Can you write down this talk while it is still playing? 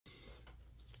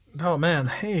Oh man,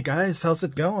 hey guys, how's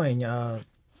it going?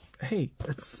 Hey,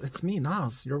 it's me,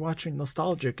 Nas. You're watching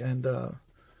Nostalgic, and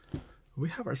we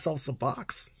have ourselves a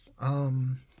box. I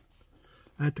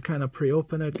had to kind of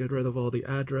pre-open it, get rid of all the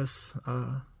address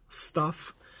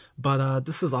stuff, but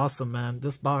this is awesome, man.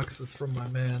 This box is from my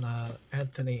man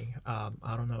Anthony.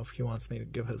 I don't know if he wants me to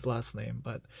give his last name,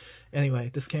 but anyway,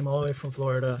 this came all the way from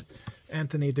Florida.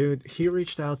 Anthony, dude, he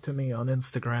reached out to me on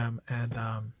Instagram,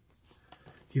 and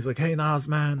he's like, hey Nas,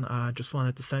 man, just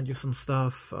wanted to send you some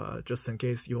stuff, just in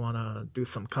case you want to do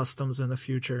some customs in the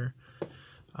future.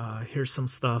 Here's some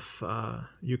stuff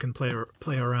you can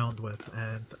play around with.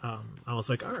 And I was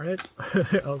like, all right.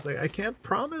 I was like, I can't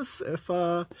promise if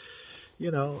you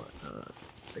know,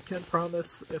 I can't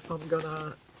promise if I'm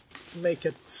gonna make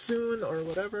it soon or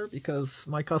whatever, because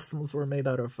my customs were made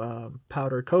out of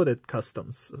powder coated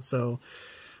customs, so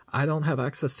I don't have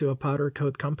access to a powder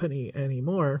coat company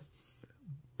anymore.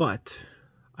 But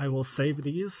I will save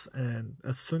these, and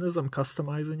as soon as I'm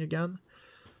customizing again,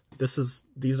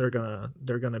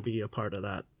 they're gonna be a part of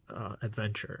that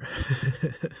adventure.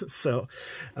 So,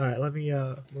 all right, let me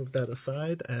move that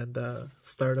aside and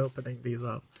start opening these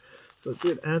up. So,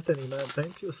 dude, Anthony, man,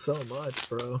 thank you so much,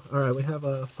 bro. All right, we have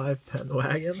a 510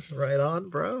 wagon. Right on,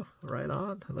 bro. Right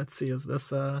on. Let's see, is this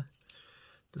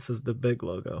this is the big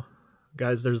logo.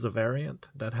 Guys, there's a variant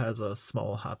that has a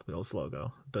small Hot Wheels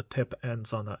logo. The tip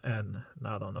ends on a N,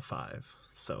 not on a 5.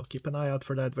 So keep an eye out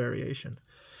for that variation.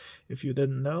 If you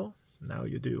didn't know, now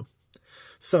you do.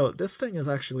 So this thing is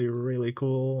actually really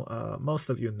cool. Most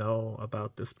of you know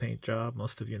about this paint job.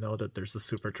 Most of you know that there's a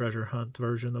Super Treasure Hunt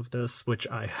version of this, which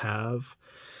I have.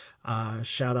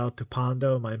 Shout out to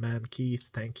Pondo, my man Keith.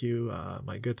 Thank you,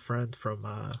 my good friend from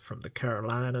the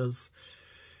Carolinas.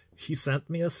 He sent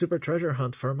me a Super Treasure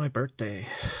Hunt for my birthday,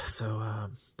 so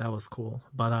that was cool.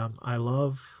 But I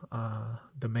love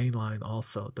the main line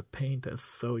also. The paint is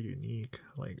so unique.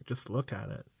 Like, just look at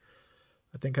it.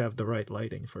 I think I have the right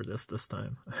lighting for this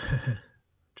time.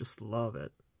 Just love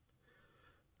it.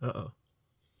 Uh-oh.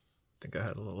 I think I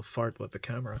had a little fart with the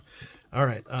camera. All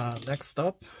right, next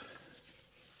up,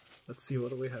 let's see,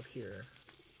 what do we have here?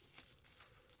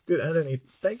 Dude, Anthony,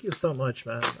 thank you so much,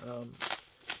 man.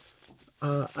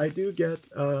 I do get,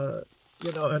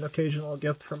 you know, an occasional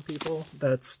gift from people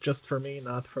that's just for me,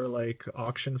 not for, like,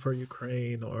 Auction for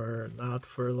Ukraine or not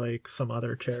for, like, some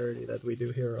other charity that we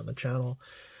do here on the channel.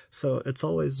 So it's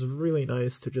always really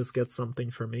nice to just get something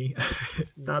for me.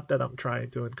 Not that I'm trying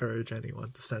to encourage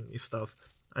anyone to send me stuff.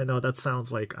 I know that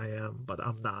sounds like I am, but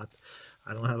I'm not.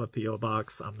 I don't have a P.O.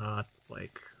 box. I'm not,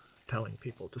 like, telling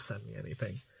people to send me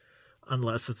anything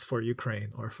unless it's for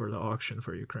Ukraine or for the Auction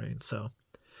for Ukraine. So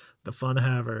the Fun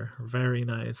Haver, very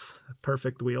nice.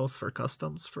 Perfect wheels for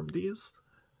customs from these.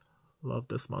 Love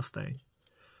this Mustang.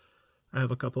 I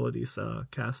have a couple of these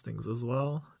castings as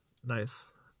well. Nice.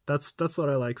 That's what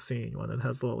I like seeing, when it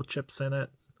has little chips in it.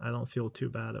 I don't feel too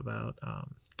bad about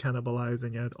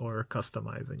cannibalizing it or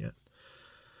customizing it.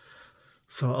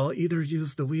 So I'll either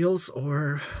use the wheels,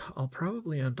 or I'll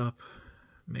probably end up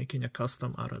making a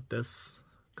custom out of this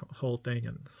whole thing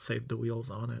and save the wheels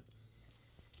on it.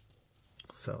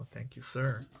 So thank you,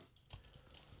 sir.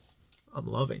 I'm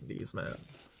loving these, man.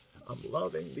 I'm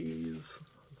loving these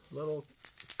little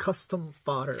custom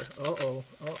fodder. Uh-oh.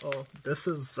 This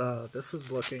is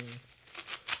looking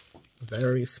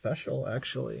very special,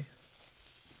 actually.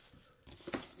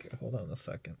 Okay, hold on a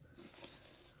second.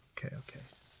 Okay.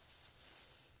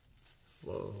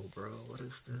 Whoa, bro, what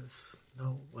is this?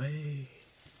 No way.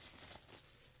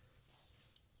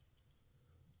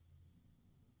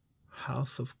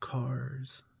 House of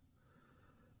Cars.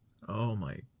 Oh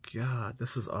my god,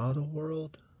 this is Auto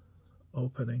World.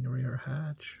 Opening rear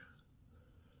hatch.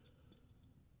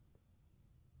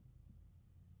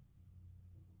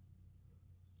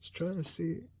 Just trying to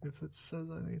see if it says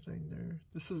anything there.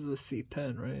 This is the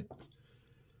C10, right? It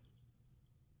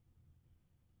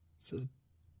says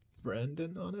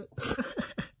Brandon on it.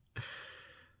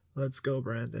 Let's go,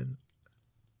 Brandon.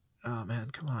 Oh man,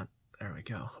 come on. There we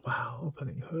go. Wow,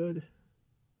 opening hood.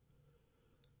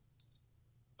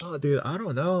 Oh, dude, I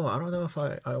don't know. I don't know if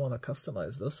I want to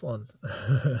customize this one.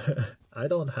 I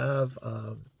don't have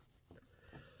a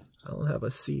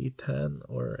C10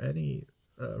 or any,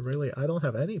 really, I don't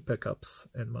have any pickups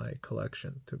in my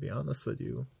collection, to be honest with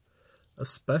you.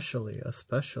 Especially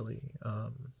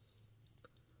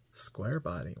square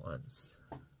body ones.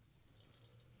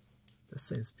 This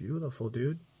thing's beautiful,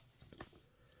 dude.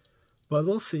 But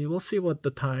we'll see what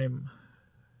the time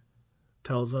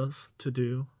tells us to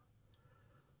do.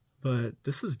 But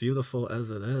this is beautiful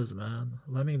as it is, man.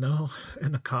 Let me know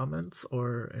in the comments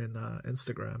or in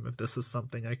Instagram if this is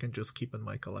something I can just keep in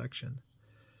my collection.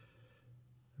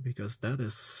 Because that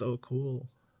is so cool.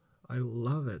 I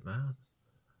love it, man.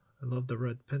 I love the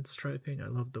red pinstriping. I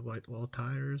love the white wall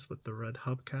tires with the red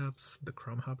hubcaps, the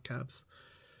chrome hubcaps.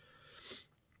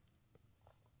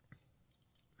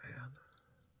 Man.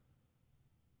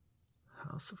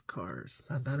 House of Cars.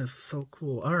 Man, that is so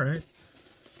cool. Alright.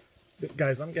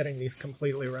 Guys, I'm getting these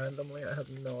completely randomly. I have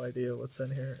no idea what's in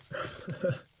here.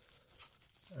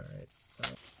 Alright.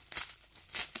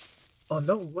 Oh,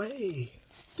 no way!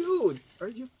 Dude, are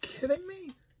you kidding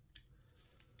me?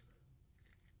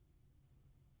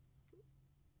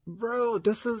 Bro,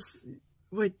 this is...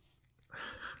 Wait.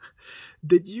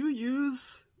 Did you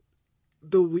use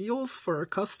the wheels for a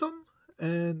custom?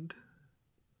 And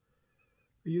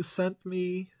you sent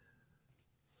me...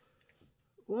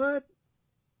 What?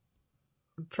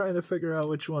 I'm trying to figure out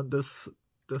which one this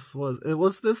was.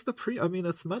 Was this the I mean,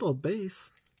 it's metal base.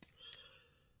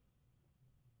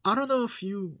 I don't know if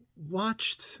you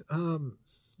watched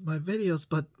my videos,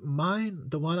 but mine,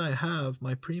 the one I have,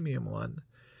 my premium one,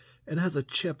 it has a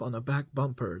chip on the back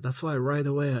bumper. That's why right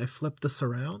away I flipped this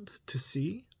around to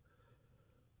see.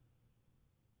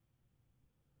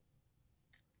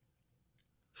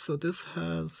 So this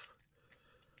has...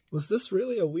 Was this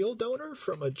really a wheel donor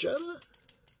from a Jetta?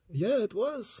 Yeah, it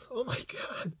was. Oh my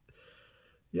god.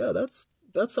 Yeah,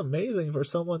 that's amazing for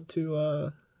someone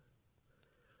to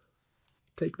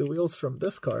take the wheels from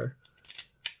this car.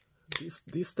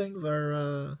 These things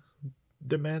are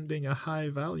demanding a high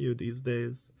value these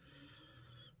days.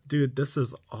 Dude, this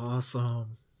is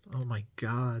awesome. Oh my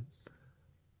god.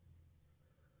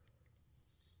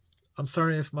 I'm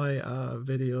sorry if my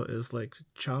video is like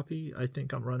choppy. I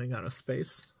think I'm running out of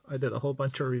space. I did a whole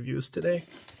bunch of reviews today,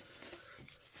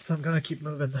 so I'm gonna keep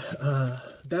moving.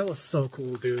 That was so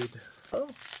cool, dude. Oh,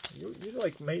 you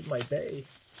like made my day.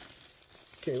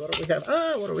 Okay, what do we have?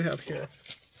 What do we have here?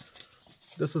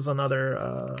 This is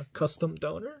another custom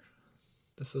donor.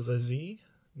 This is a Z,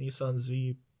 Nissan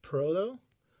Z Proto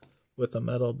with a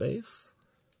metal base.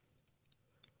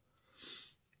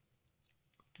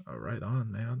 Oh, right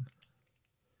on, man.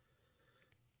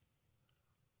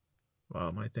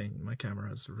 Wow, my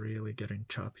camera is really getting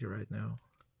choppy right now.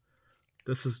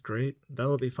 This is great.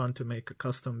 That'll be fun to make a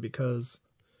custom because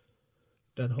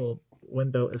that whole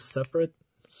window is separate,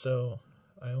 so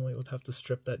I only would have to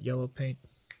strip that yellow paint.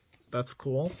 That's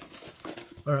cool.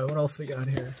 Alright, what else we got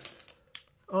here?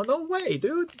 Oh, no way,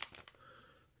 dude!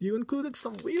 You included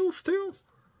some wheels too?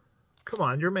 Come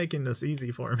on, you're making this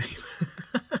easy for me.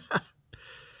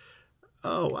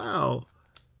 Oh, wow.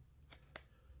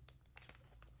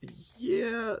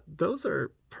 Yeah, those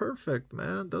are perfect,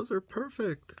 man. Those are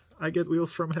perfect. I get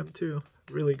wheels from him too.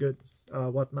 Really good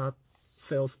whatnot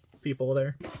sales people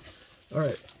there.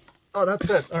 Alright. Oh, that's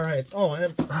it. Alright. Oh,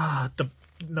 and the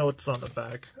notes on the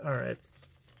back. Alright.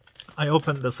 I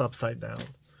opened this upside down.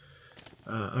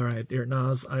 Alright, dear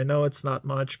Nas, I know it's not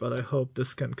much, but I hope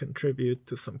this can contribute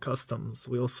to some customs,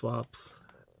 wheel swaps,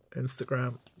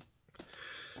 Instagram.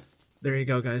 There you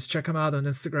go, guys. Check him out on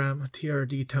Instagram,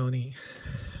 TRD Tony.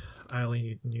 I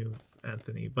only knew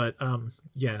Anthony, but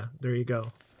yeah, there you go.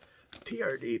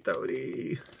 TRD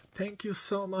Tony. Thank you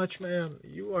so much, man.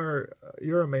 You're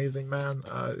amazing, man.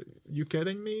 You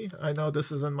kidding me? I know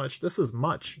this isn't much. This is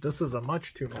much. This is a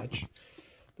much too much.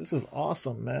 This is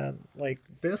awesome, man. Like,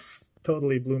 this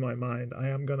totally blew my mind. I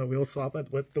am gonna wheel swap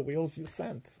it with the wheels you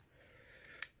sent.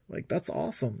 Like, that's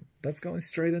awesome. That's going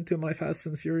straight into my Fast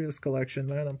and Furious collection,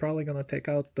 man. I'm probably gonna take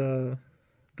out the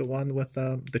one with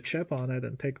the chip on it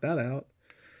and take that out.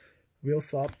 Wheel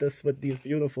swap this with these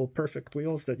beautiful, perfect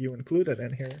wheels that you included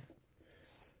in here.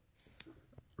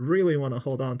 Really want to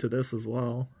hold on to this as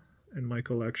well in my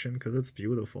collection because it's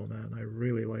beautiful, man. I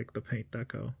really like the paint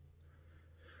deco.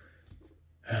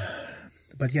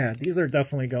 But yeah, these are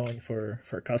definitely going for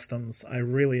customs. I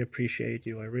really appreciate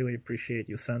you. I really appreciate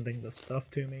you sending this stuff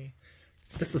to me.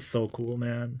 This is so cool,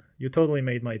 man. You totally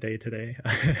made my day today.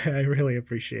 I really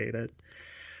appreciate it.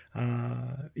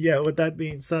 Yeah, with that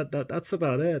being said, that's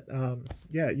about it.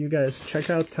 Yeah, you guys check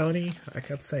out Tony. I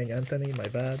kept saying Anthony, my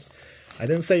bad. I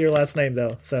didn't say your last name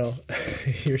though, so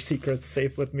your secret's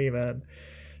safe with me, man.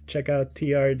 Check out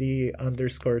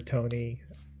TRD_Tony_.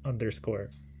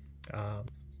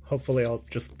 Hopefully I'll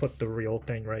just put the real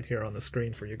thing right here on the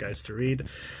screen for you guys to read,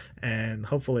 and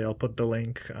hopefully I'll put the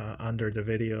link under the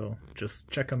video. Just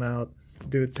check them out.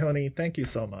 Dude, Tony, thank you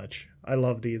so much. I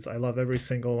love these. I love every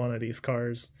single one of these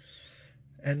cars.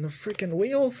 And the freaking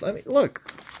wheels, I mean, look,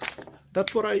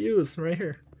 that's what I use right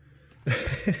here.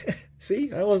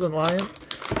 See, I wasn't lying.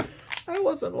 I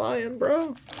wasn't lying,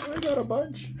 bro. I got a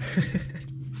bunch.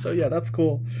 So yeah, that's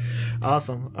cool.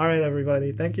 Awesome. All right,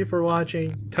 everybody. Thank you for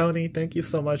watching. Tony, thank you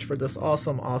so much for this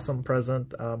awesome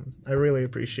present. I really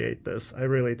appreciate this. I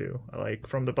really do. Like,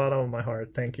 from the bottom of my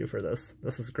heart, thank you for this.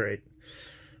 This is great.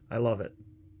 I love it.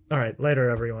 All right, later,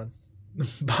 everyone.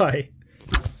 Bye.